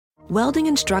Welding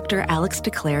instructor Alex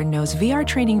DeClaire knows VR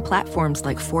training platforms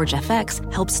like Forge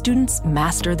FX help students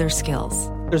master their skills.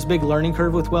 There's a big learning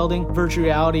curve with welding. Virtual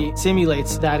reality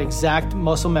simulates that exact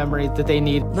muscle memory that they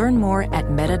need. Learn more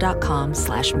at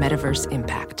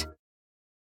meta.com/metaverseimpact.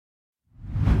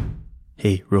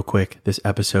 Hey, real quick, this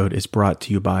episode is brought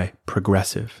to you by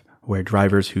Progressive, where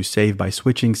drivers who save by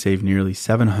switching save nearly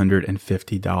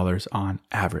 $750 on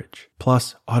average.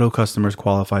 Plus, auto customers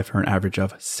qualify for an average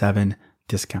of 7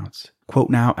 discounts. Quote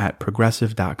now at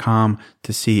progressive.com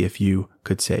to see if you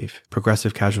could save.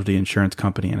 Progressive Casualty Insurance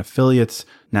Company and Affiliates.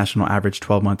 National average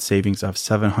 12-month savings of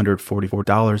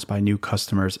 $744 by new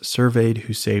customers surveyed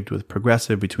who saved with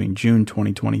Progressive between June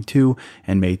 2022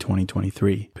 and May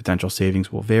 2023. Potential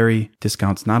savings will vary.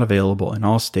 Discounts not available in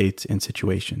all states and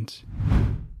situations.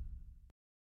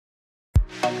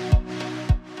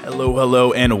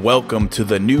 Hello, and welcome to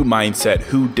the New Mindset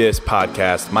Who Dis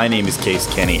podcast. My name is Case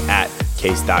Kenny at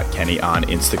Case.Kenny on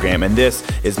Instagram, and this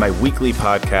is my weekly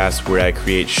podcast where I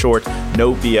create short,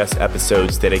 no BS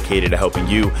episodes dedicated to helping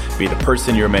you be the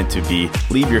person you're meant to be,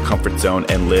 leave your comfort zone,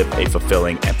 and live a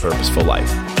fulfilling and purposeful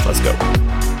life. Let's go.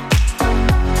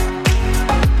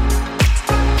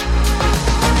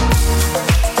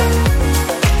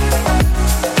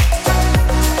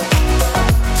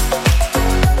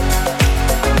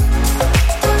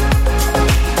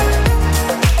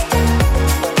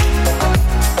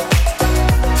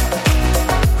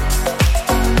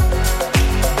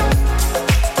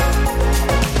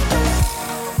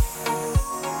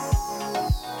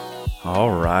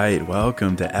 All right,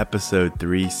 welcome to episode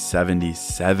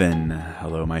 377.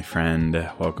 Hello, my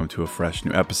friend. Welcome to a fresh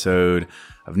new episode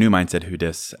of New Mindset Who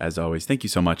Dis. As always, thank you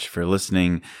so much for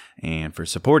listening and for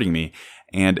supporting me.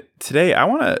 And today I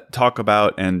want to talk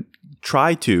about and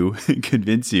try to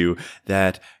convince you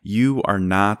that you are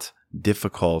not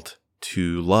difficult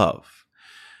to love.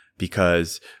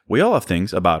 Because we all have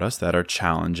things about us that are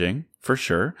challenging, for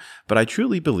sure, but I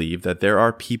truly believe that there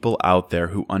are people out there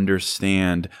who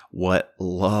understand what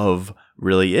love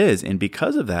really is. And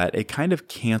because of that, it kind of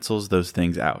cancels those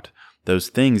things out. Those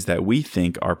things that we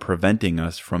think are preventing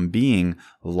us from being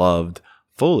loved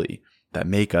fully, that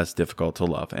make us difficult to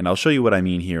love. And I'll show you what I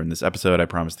mean here in this episode. I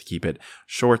promise to keep it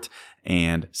short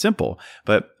and simple.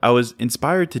 But I was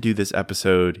inspired to do this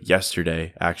episode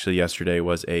yesterday. Actually, yesterday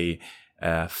was a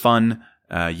fun,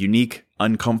 unique,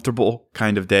 uncomfortable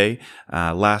kind of day.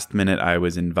 Last minute, I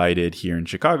was invited here in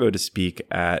Chicago to speak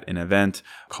at an event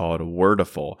called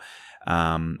Wordiful.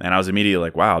 And I was immediately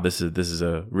like, wow, this is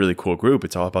a really cool group.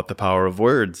 It's all about the power of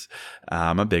words.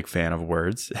 I'm a big fan of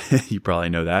words. You probably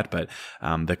know that, but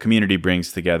the community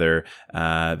brings together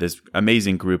this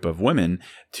amazing group of women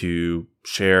to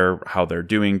share how they're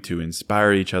doing, to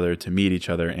inspire each other, to meet each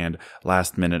other. And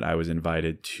last minute, I was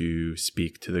invited to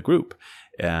speak to the group.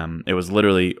 It was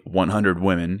literally 100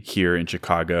 women here in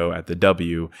Chicago at the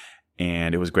W,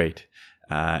 and it was great.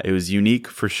 It was unique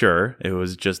for sure. It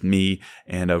was just me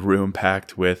and a room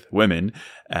packed with women,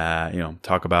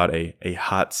 talk about a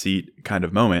hot seat kind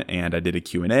of moment. And I did a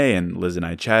Q&A, and Liz and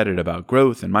I chatted about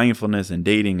growth and mindfulness and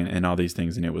dating and all these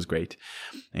things. And it was great.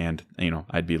 And,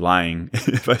 I'd be lying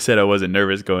if I said I wasn't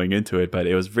nervous going into it, but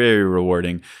it was very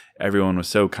rewarding. Everyone was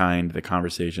so kind. The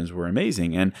conversations were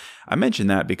amazing. And I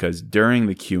mentioned that because during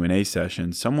the Q&A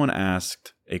session, someone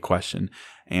asked a question.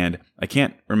 And I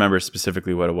can't remember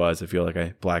specifically what it was. I feel like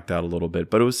I blacked out a little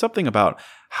bit, but it was something about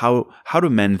how do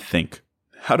men think?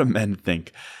 How do men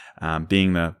think?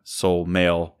 Being the sole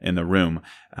male in the room,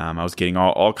 I was getting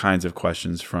all kinds of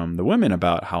questions from the women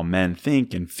about how men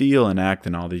think and feel and act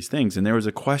and all these things. And there was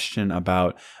a question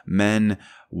about men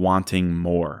wanting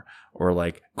more, or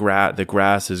like the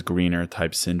grass is greener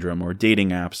type syndrome, or dating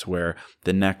apps where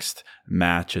the next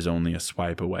match is only a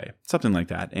swipe away, something like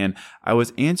that. And I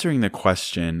was answering the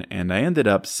question, and I ended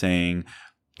up saying,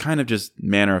 kind of just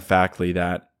matter-of-factly,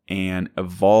 that an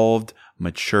evolved,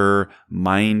 mature,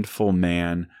 mindful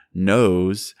man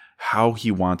knows how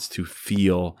he wants to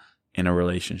feel in a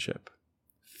relationship.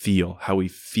 Feel how he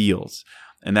feels.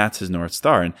 And that's his North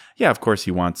Star. And yeah, of course,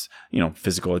 he wants,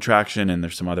 physical attraction, and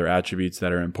there's some other attributes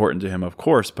that are important to him, of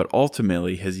course. But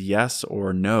ultimately, his yes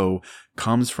or no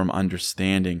comes from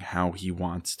understanding how he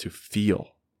wants to feel.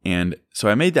 And so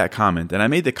I made that comment, and I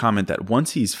made the comment that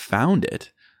once he's found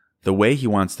it, the way he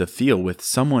wants to feel with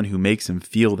someone who makes him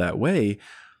feel that way,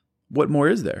 what more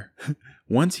is there?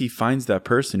 Once he finds that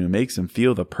person who makes him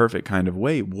feel the perfect kind of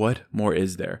way, what more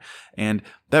is there? And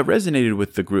that resonated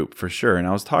with the group for sure. And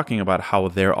I was talking about how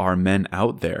there are men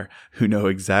out there who know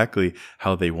exactly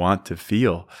how they want to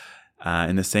feel,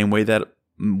 in the same way that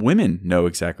women know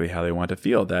exactly how they want to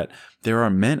feel, that there are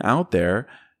men out there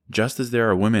Just as there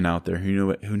are women out there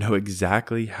who know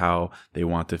exactly how they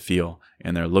want to feel,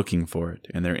 and they're looking for it,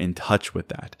 and they're in touch with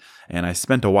that. And I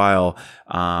spent a while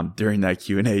during that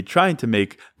Q&A trying to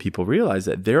make people realize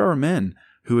that there are men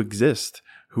who exist,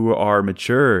 who are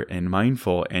mature and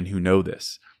mindful, and who know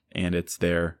this. And it's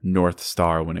their North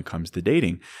Star when it comes to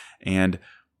dating. And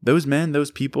those men,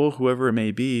 those people, whoever it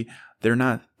may be, they're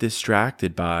not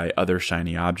distracted by other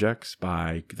shiny objects,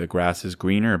 by the grass is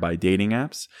greener, by dating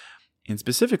apps. And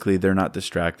specifically, they're not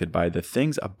distracted by the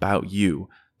things about you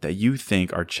that you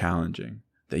think are challenging,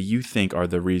 that you think are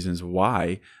the reasons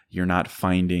why you're not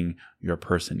finding your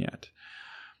person yet.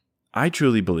 I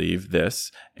truly believe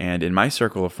this, and in my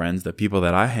circle of friends, the people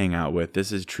that I hang out with,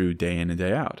 this is true day in and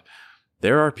day out.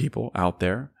 There are people out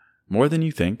there, more than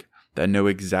you think, that know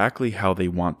exactly how they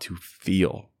want to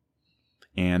feel.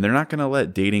 And they're not going to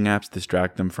let dating apps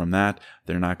distract them from that.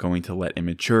 They're not going to let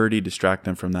immaturity distract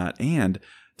them from that. And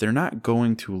they're not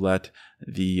going to let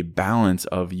the balance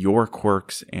of your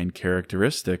quirks and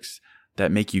characteristics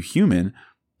that make you human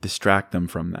distract them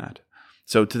from that.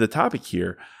 So to the topic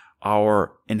here,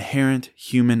 our inherent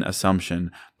human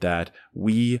assumption that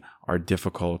we are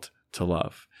difficult to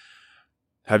love.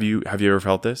 Have you ever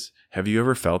felt this? Have you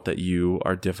ever felt that you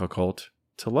are difficult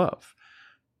to love?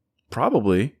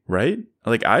 Probably, right?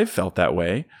 Like I've felt that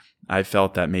way. I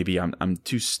felt that maybe I'm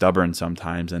too stubborn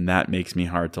sometimes, and that makes me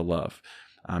hard to love.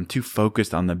 I'm too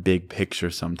focused on the big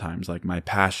picture sometimes, like my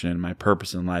passion and my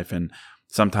purpose in life. And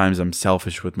sometimes I'm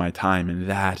selfish with my time, and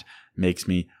that makes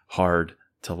me hard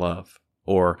to love.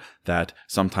 Or that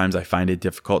sometimes I find it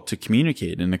difficult to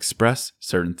communicate and express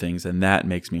certain things, and that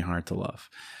makes me hard to love.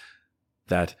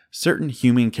 That certain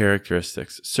human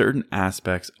characteristics, certain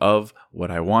aspects of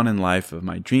what I want in life, of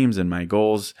my dreams and my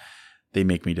goals, they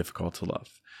make me difficult to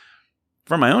love.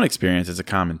 From my own experience, it's a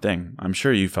common thing. I'm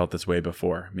sure you felt this way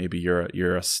before. Maybe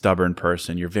you're a stubborn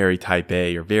person. You're very type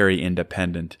A. You're very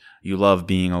independent. You love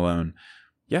being alone.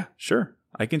 Yeah, sure.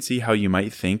 I can see how you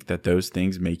might think that those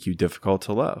things make you difficult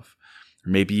to love.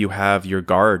 Or maybe you have your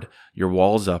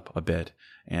walls up a bit,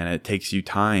 and it takes you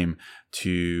time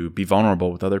to be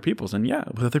vulnerable with other people. And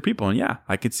yeah,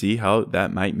 I could see how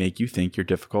that might make you think you're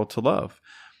difficult to love.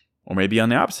 Or maybe on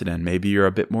the opposite end, maybe you're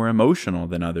a bit more emotional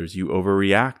than others. You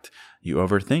overreact, you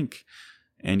overthink.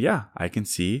 And yeah, I can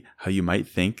see how you might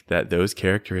think that those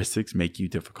characteristics make you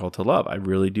difficult to love. I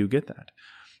really do get that.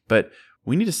 But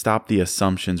we need to stop the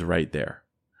assumptions right there,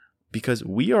 because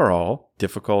we are all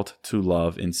difficult to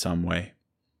love in some way.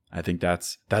 I think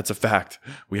that's a fact.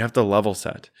 We have to level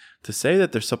set. To say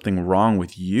that there's something wrong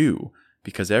with you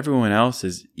because everyone else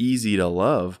is easy to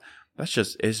love,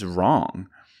 it's wrong.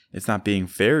 It's not being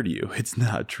fair to you. It's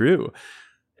not true.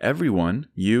 Everyone,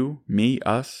 you, me,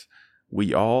 us,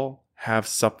 we all have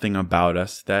something about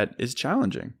us that is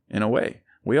challenging in a way.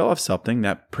 We all have something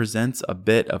that presents a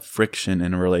bit of friction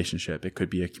in a relationship. It could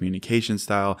be a communication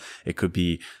style. It could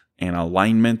be an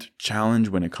alignment challenge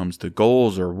when it comes to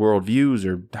goals or worldviews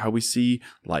or how we see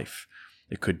life.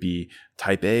 It could be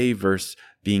type A versus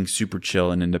being super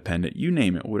chill and independent. You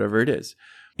name it, whatever it is.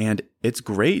 And it's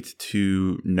great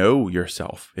to know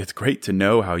yourself. It's great to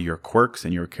know how your quirks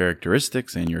and your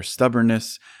characteristics and your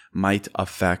stubbornness might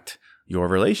affect your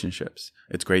relationships.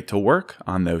 It's great to work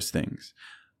on those things.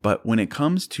 But when it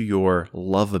comes to your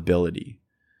lovability,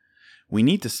 we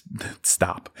need to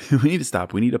stop. We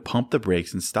need to pump the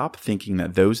brakes and stop thinking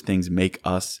that those things make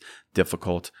us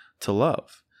difficult to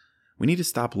love. We need to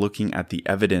stop looking at the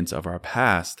evidence of our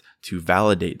past to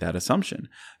validate that assumption,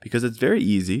 because it's very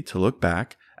easy to look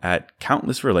back at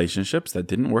countless relationships that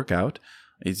didn't work out.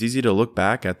 It's easy to look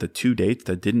back at the 2 dates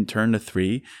that didn't turn to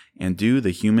 3 and do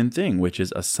the human thing, which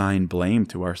is assign blame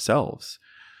to ourselves.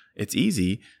 It's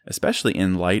easy, especially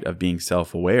in light of being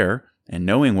self-aware and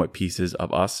knowing what pieces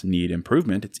of us need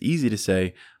improvement. It's easy to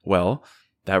say, well,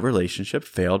 that relationship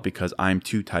failed because I'm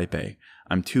too type A.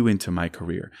 I'm too into my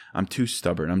career. I'm too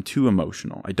stubborn. I'm too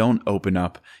emotional. I don't open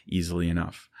up easily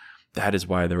enough. That is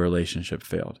why the relationship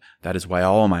failed. That is why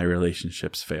all my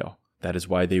relationships fail. That is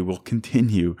why they will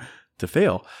continue to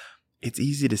fail. It's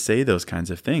easy to say those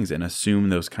kinds of things and assume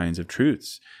those kinds of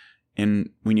truths.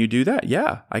 And when you do that,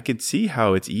 yeah, I could see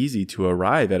how it's easy to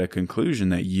arrive at a conclusion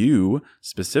that you,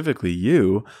 specifically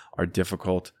you, are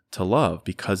difficult to love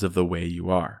because of the way you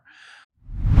are.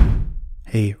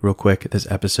 Hey, real quick, this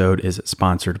episode is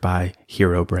sponsored by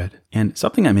Hero Bread. And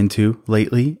something I'm into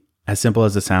lately, as simple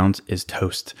as it sounds, is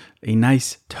toast. A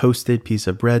nice toasted piece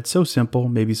of bread, so simple,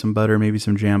 maybe some butter, maybe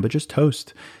some jam, but just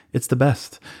toast. It's the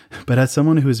best. But as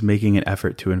someone who is making an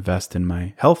effort to invest in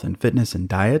my health and fitness and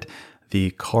diet,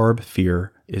 the carb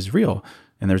fear is real.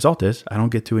 And the result is I don't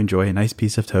get to enjoy a nice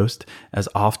piece of toast as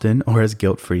often or as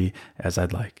guilt-free as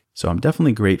I'd like. So I'm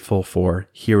definitely grateful for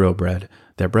Hero Bread.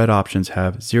 Their bread options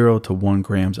have 0 to 1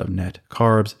 grams of net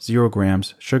carbs, 0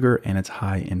 grams sugar, and it's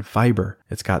high in fiber.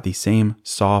 It's got the same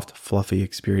soft, fluffy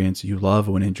experience you love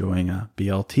when enjoying a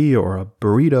BLT or a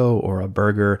burrito or a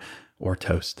burger or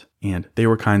toast. And they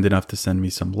were kind enough to send me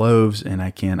some loaves, and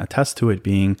I can attest to it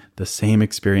being the same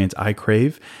experience I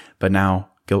crave, but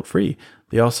now guilt-free.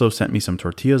 They also sent me some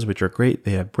tortillas, which are great.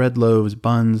 They have bread loaves,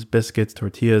 buns, biscuits,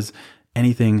 tortillas,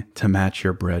 anything to match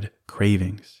your bread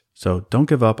cravings. So don't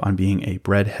give up on being a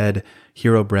breadhead.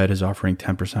 Hero Bread is offering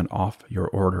 10% off your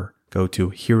order. Go to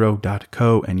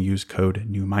hero.co and use code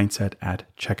NEWMINDSET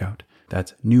at checkout.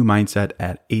 That's NEWMINDSET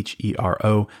at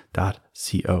hero.co.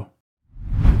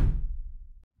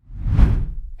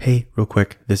 Hey, real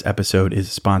quick, this episode is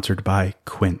sponsored by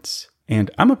Quince. And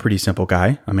I'm a pretty simple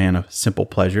guy, a man of simple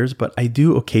pleasures, but I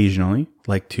do occasionally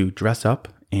like to dress up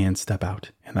and step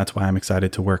out. And that's why I'm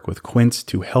excited to work with Quince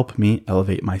to help me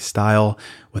elevate my style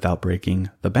without breaking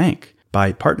the bank.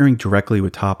 By partnering directly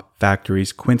with top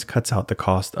factories, Quince cuts out the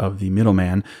cost of the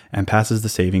middleman and passes the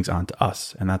savings on to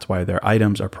us. And that's why their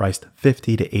items are priced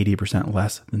 50 to 80%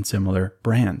 less than similar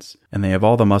brands. And they have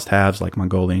all the must-haves like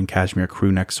Mongolian cashmere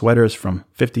crew neck sweaters from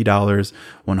 $50,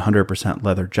 100%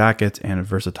 leather jackets, and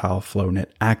versatile flow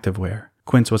knit activewear.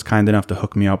 Quince was kind enough to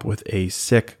hook me up with a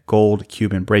sick gold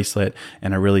Cuban bracelet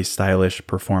and a really stylish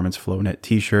performance flow knit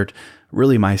t-shirt.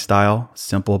 Really my style,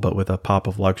 simple but with a pop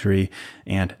of luxury,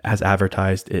 and as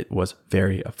advertised, it was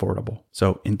very affordable.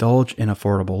 So indulge in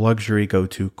affordable luxury. Go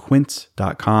to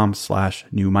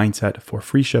quince.com/newmindset for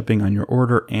free shipping on your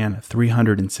order and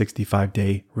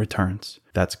 365-day returns.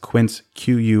 That's Quince,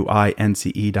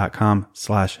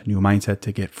 QUINCE.com/newmindset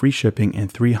to get free shipping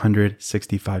and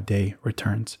 365-day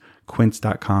returns.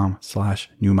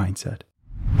 Quince.com/newmindset.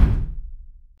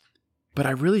 But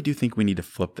I really do think we need to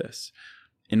flip this.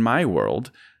 In my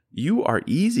world, you are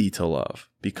easy to love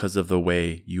because of the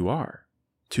way you are.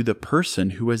 To the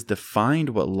person who has defined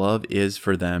what love is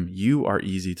for them, you are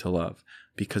easy to love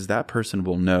because that person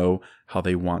will know how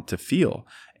they want to feel.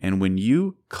 And when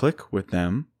you click with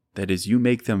them, that is, you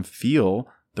make them feel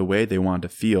the way they want to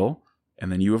feel,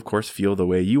 and then you, of course, feel the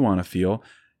way you want to feel,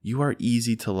 you are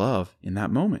easy to love in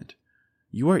that moment.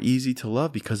 You are easy to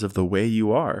love because of the way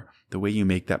you are, the way you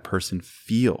make that person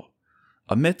feel,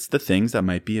 amidst the things that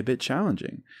might be a bit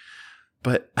challenging.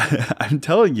 But I'm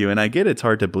telling you, and I get it's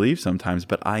hard to believe sometimes,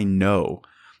 but I know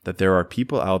that there are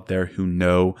people out there who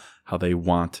know how they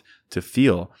want to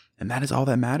feel. And that is all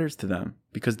that matters to them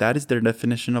because that is their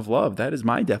definition of love. That is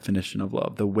my definition of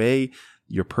love, the way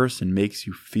your person makes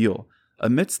you feel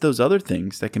amidst those other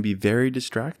things that can be very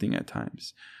distracting at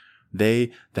times.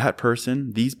 That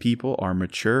person, these people are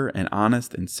mature and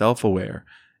honest and self-aware.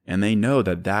 And they know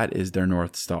that that is their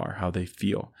North Star, how they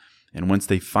feel. And once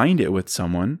they find it with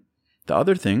someone, the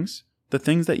other things, the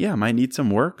things that, might need some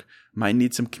work, might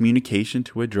need some communication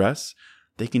to address,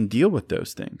 they can deal with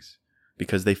those things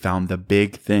because they found the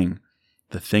big thing,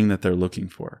 the thing that they're looking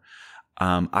for.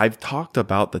 I've talked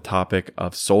about the topic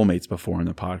of soulmates before in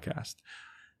the podcast.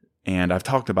 And I've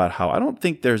talked about how I don't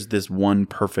think there's this one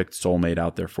perfect soulmate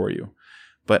out there for you.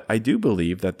 But I do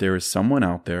believe that there is someone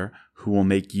out there who will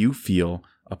make you feel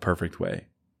a perfect way,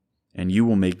 and you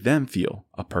will make them feel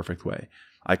a perfect way.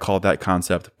 I call that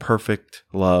concept perfect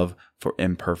love for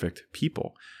imperfect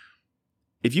people.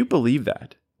 If you believe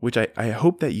that, which I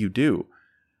hope that you do,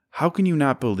 how can you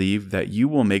not believe that you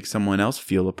will make someone else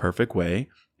feel a perfect way,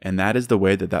 and that is the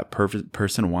way that that perfect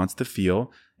person wants to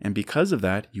feel, and because of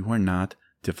that, you are not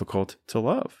difficult to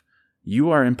love.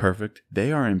 You are imperfect,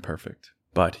 they are imperfect,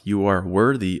 but you are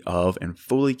worthy of and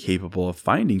fully capable of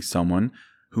finding someone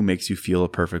who makes you feel a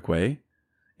perfect way,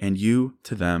 and you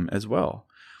to them as well.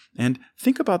 And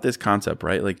think about this concept,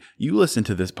 right? Like you listen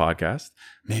to this podcast,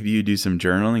 maybe you do some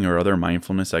journaling or other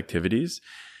mindfulness activities.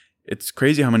 It's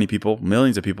crazy how many people,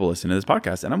 millions of people listen to this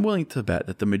podcast. And I'm willing to bet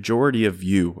that the majority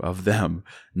of them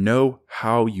know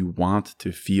how you want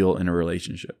to feel in a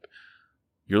relationship.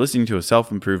 You're listening to a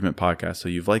self-improvement podcast, so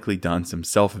you've likely done some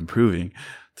self-improving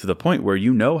to the point where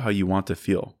you know how you want to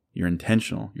feel. You're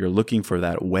intentional. You're looking for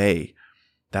that way,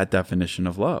 that definition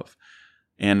of love.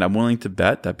 And I'm willing to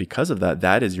bet that because of that,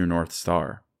 that is your North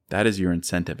Star. That is your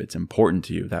incentive. It's important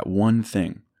to you, that one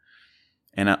thing.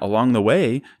 And along the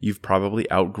way, you've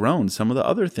probably outgrown some of the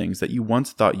other things that you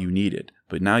once thought you needed.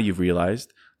 But now you've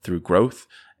realized through growth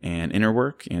and inner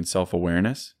work and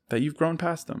self-awareness that you've grown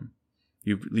past them.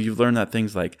 You've learned that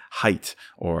things like height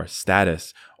or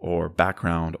status or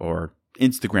background or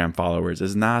Instagram followers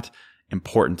is not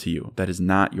important to you. That is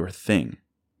not your thing.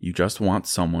 You just want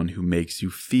someone who makes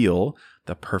you feel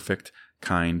the perfect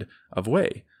kind of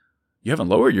way. You haven't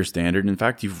lowered your standard. In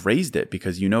fact, you've raised it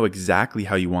because you know exactly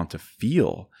how you want to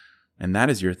feel. And that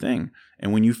is your thing.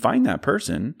 And when you find that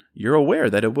person, you're aware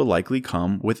that it will likely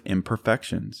come with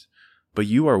imperfections. But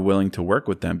you are willing to work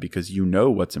with them because you know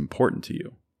what's important to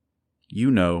you. You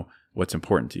know what's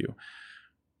important to you.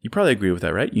 You probably agree with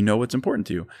that, right? You know what's important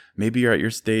to you. Maybe you're at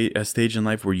your stage in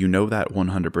life where you know that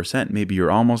 100%. Maybe you're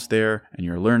almost there and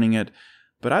you're learning it.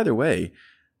 But either way,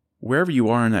 wherever you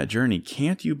are in that journey,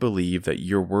 can't you believe that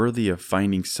you're worthy of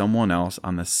finding someone else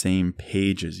on the same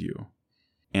page as you?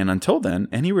 And until then,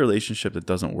 any relationship that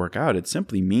doesn't work out, it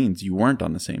simply means you weren't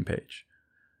on the same page.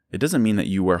 It doesn't mean that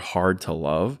you were hard to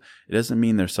love. It doesn't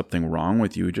mean there's something wrong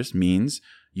with you. It just means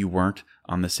you weren't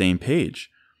on the same page.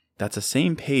 That's a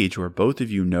same page where both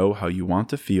of you know how you want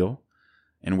to feel,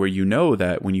 and where you know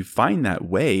that when you find that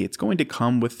way, it's going to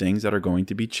come with things that are going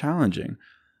to be challenging.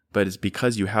 But it's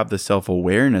because you have the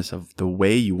self-awareness of the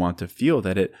way you want to feel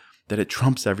that it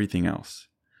trumps everything else.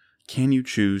 Can you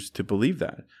choose to believe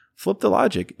that? Flip the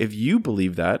logic. If you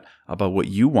believe that about what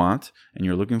you want and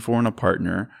you're looking for in a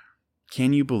partner,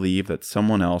 can you believe that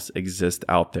someone else exists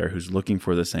out there who's looking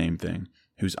for the same thing,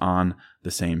 who's on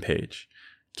the same page?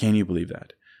 Can you believe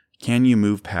that? Can you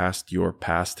move past your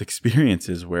past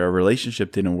experiences where a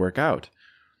relationship didn't work out?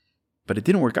 But it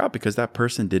didn't work out because that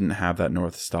person didn't have that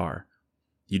North Star.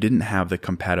 You didn't have the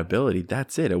compatibility.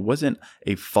 That's it. It wasn't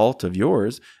a fault of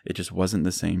yours. It just wasn't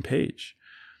the same page.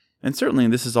 And certainly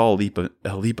this is all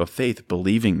a leap of faith,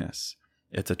 believing this.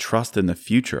 It's a trust in the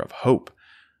future of hope.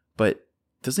 But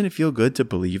doesn't it feel good to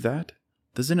believe that?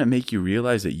 Doesn't it make you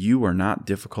realize that you are not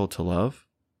difficult to love?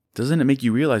 Doesn't it make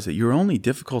you realize that you're only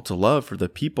difficult to love for the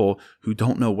people who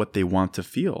don't know what they want to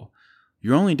feel?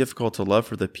 You're only difficult to love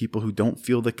for the people who don't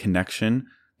feel the connection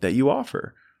that you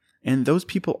offer. And those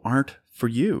people aren't for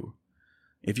you.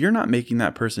 If you're not making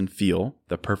that person feel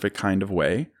the perfect kind of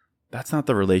way, that's not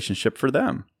the relationship for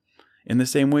them. In the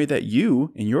same way that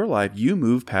you, in your life, you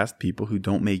move past people who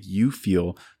don't make you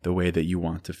feel the way that you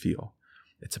want to feel.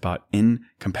 It's about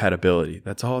incompatibility.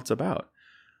 That's all it's about.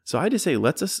 So I just say,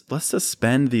 let's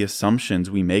suspend the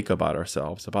assumptions we make about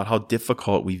ourselves, about how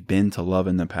difficult we've been to love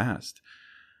in the past.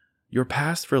 Your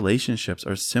past relationships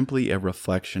are simply a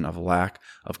reflection of lack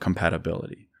of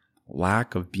compatibility,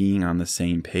 lack of being on the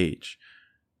same page.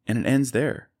 And it ends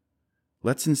there.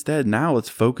 Let's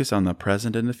focus on the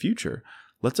present and the future.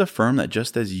 Let's affirm that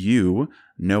just as you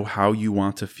know how you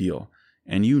want to feel,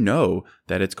 and you know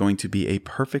that it's going to be a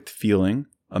perfect feeling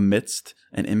amidst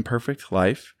an imperfect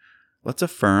life, let's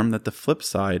affirm that the flip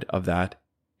side of that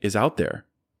is out there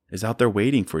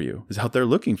waiting for you, is out there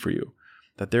looking for you.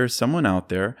 That there is someone out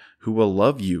there who will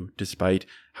love you despite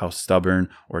how stubborn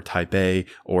or type A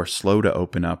or slow to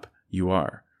open up you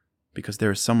are. Because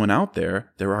there is someone out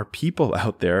there, there are people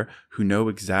out there who know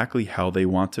exactly how they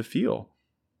want to feel.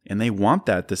 And they want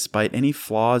that despite any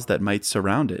flaws that might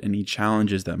surround it, any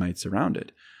challenges that might surround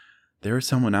it. There is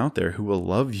someone out there who will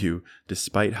love you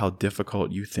despite how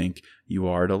difficult you think you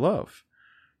are to love.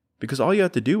 Because all you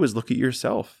have to do is look at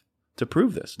yourself to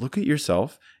prove this. Look at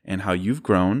yourself and how you've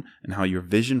grown and how your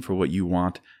vision for what you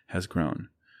want has grown.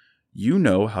 You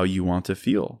know how you want to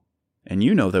feel. And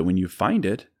you know that when you find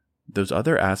it, those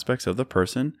other aspects of the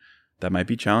person that might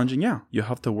be challenging, you'll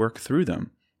have to work through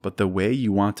them. But the way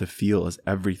you want to feel is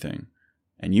everything.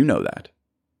 And you know that.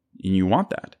 And you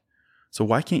want that. So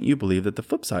why can't you believe that the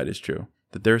flip side is true?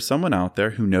 That there's someone out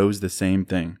there who knows the same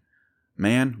thing.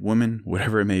 Man, woman,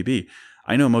 whatever it may be.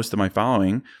 I know most of my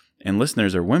following and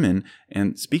listeners are women.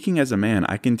 And speaking as a man,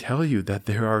 I can tell you that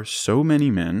there are so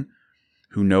many men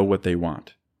who know what they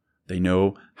want. They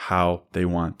know how they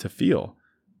want to feel.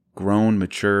 Grown,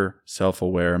 mature,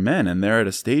 self-aware men. And they're at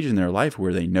a stage in their life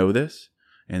where they know this.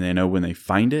 And they know when they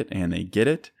find it and they get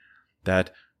it,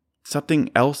 that something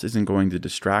else isn't going to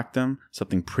distract them,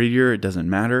 something prettier, it doesn't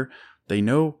matter. They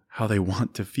know how they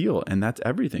want to feel, and that's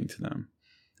everything to them.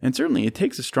 And certainly it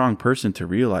takes a strong person to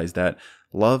realize that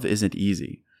love isn't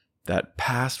easy, that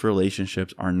past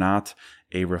relationships are not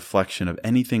a reflection of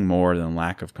anything more than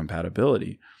lack of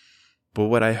compatibility. But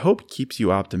what I hope keeps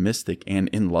you optimistic and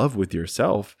in love with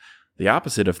yourself, the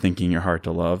opposite of thinking you're hard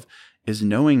to love, is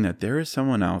knowing that there is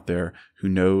someone out there who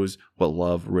knows what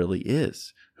love really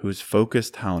is, who is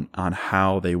focused on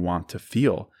how they want to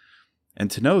feel.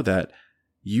 And to know that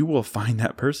you will find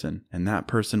that person, and that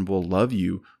person will love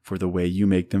you for the way you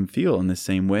make them feel in the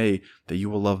same way that you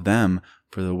will love them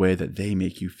for the way that they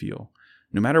make you feel.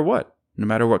 No matter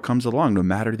what comes along, no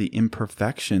matter the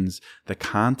imperfections, the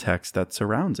context that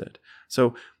surrounds it.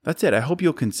 So that's it. I hope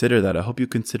you'll consider that. I hope you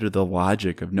consider the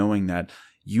logic of knowing that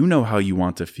you know how you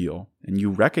want to feel, and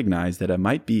you recognize that it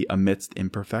might be amidst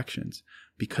imperfections,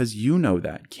 because you know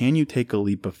that. Can you take a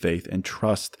leap of faith and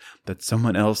trust that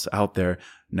someone else out there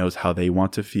knows how they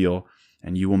want to feel,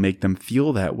 and you will make them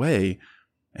feel that way,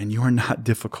 and you are not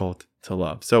difficult to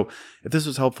love? So if this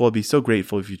was helpful, I'd be so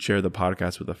grateful if you'd share the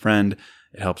podcast with a friend.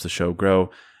 It helps the show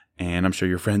grow, and I'm sure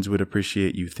your friends would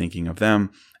appreciate you thinking of them.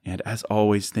 And as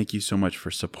always, thank you so much for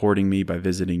supporting me by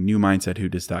visiting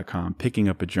newmindsetwhodis.com, picking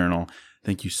up a journal.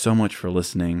 Thank you so much for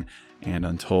listening, and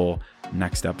until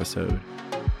next episode,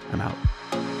 I'm out.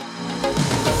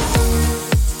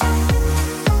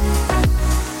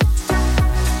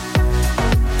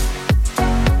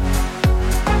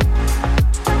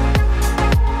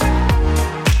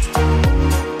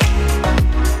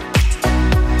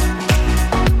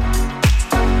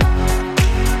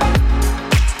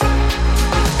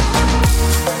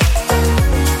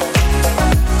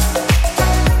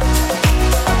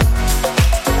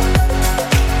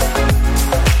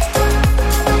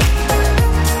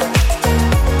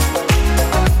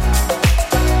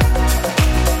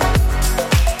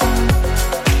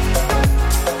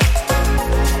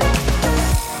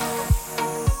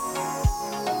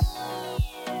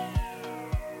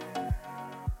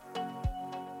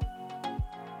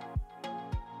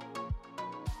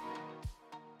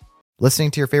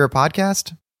 Listening to your favorite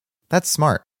podcast? That's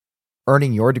smart.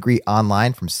 Earning your degree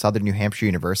online from Southern New Hampshire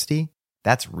University?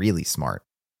 That's really smart.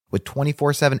 With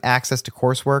 24/7 access to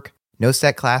coursework, no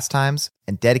set class times,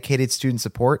 and dedicated student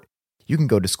support, you can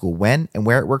go to school when and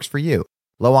where it works for you.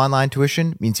 Low online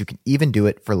tuition means you can even do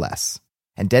it for less.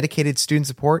 And dedicated student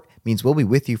support means we'll be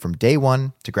with you from day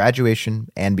one to graduation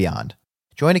and beyond.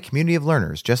 Join a community of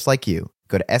learners just like you.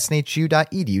 Go to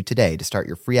snhu.edu today to start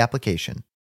your free application.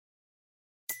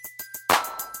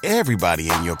 Everybody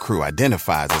in your crew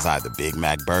identifies as either Big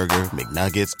Mac Burger,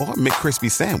 McNuggets, or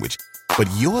McCrispy Sandwich. But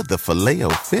you're the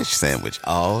Filet-O-Fish Sandwich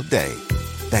all day.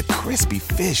 That crispy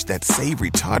fish, that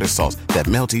savory tartar sauce, that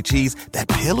melty cheese, that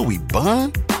pillowy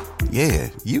bun.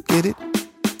 Yeah, you get it.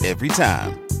 Every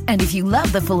time. And if you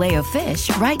love the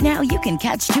Filet-O-Fish, right now you can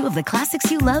catch two of the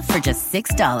classics you love for just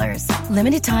 $6.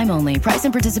 Limited time only. Price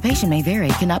and participation may vary.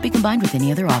 Cannot be combined with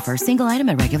any other offer. Single item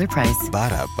at regular price.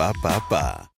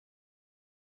 Ba-da-ba-ba-ba.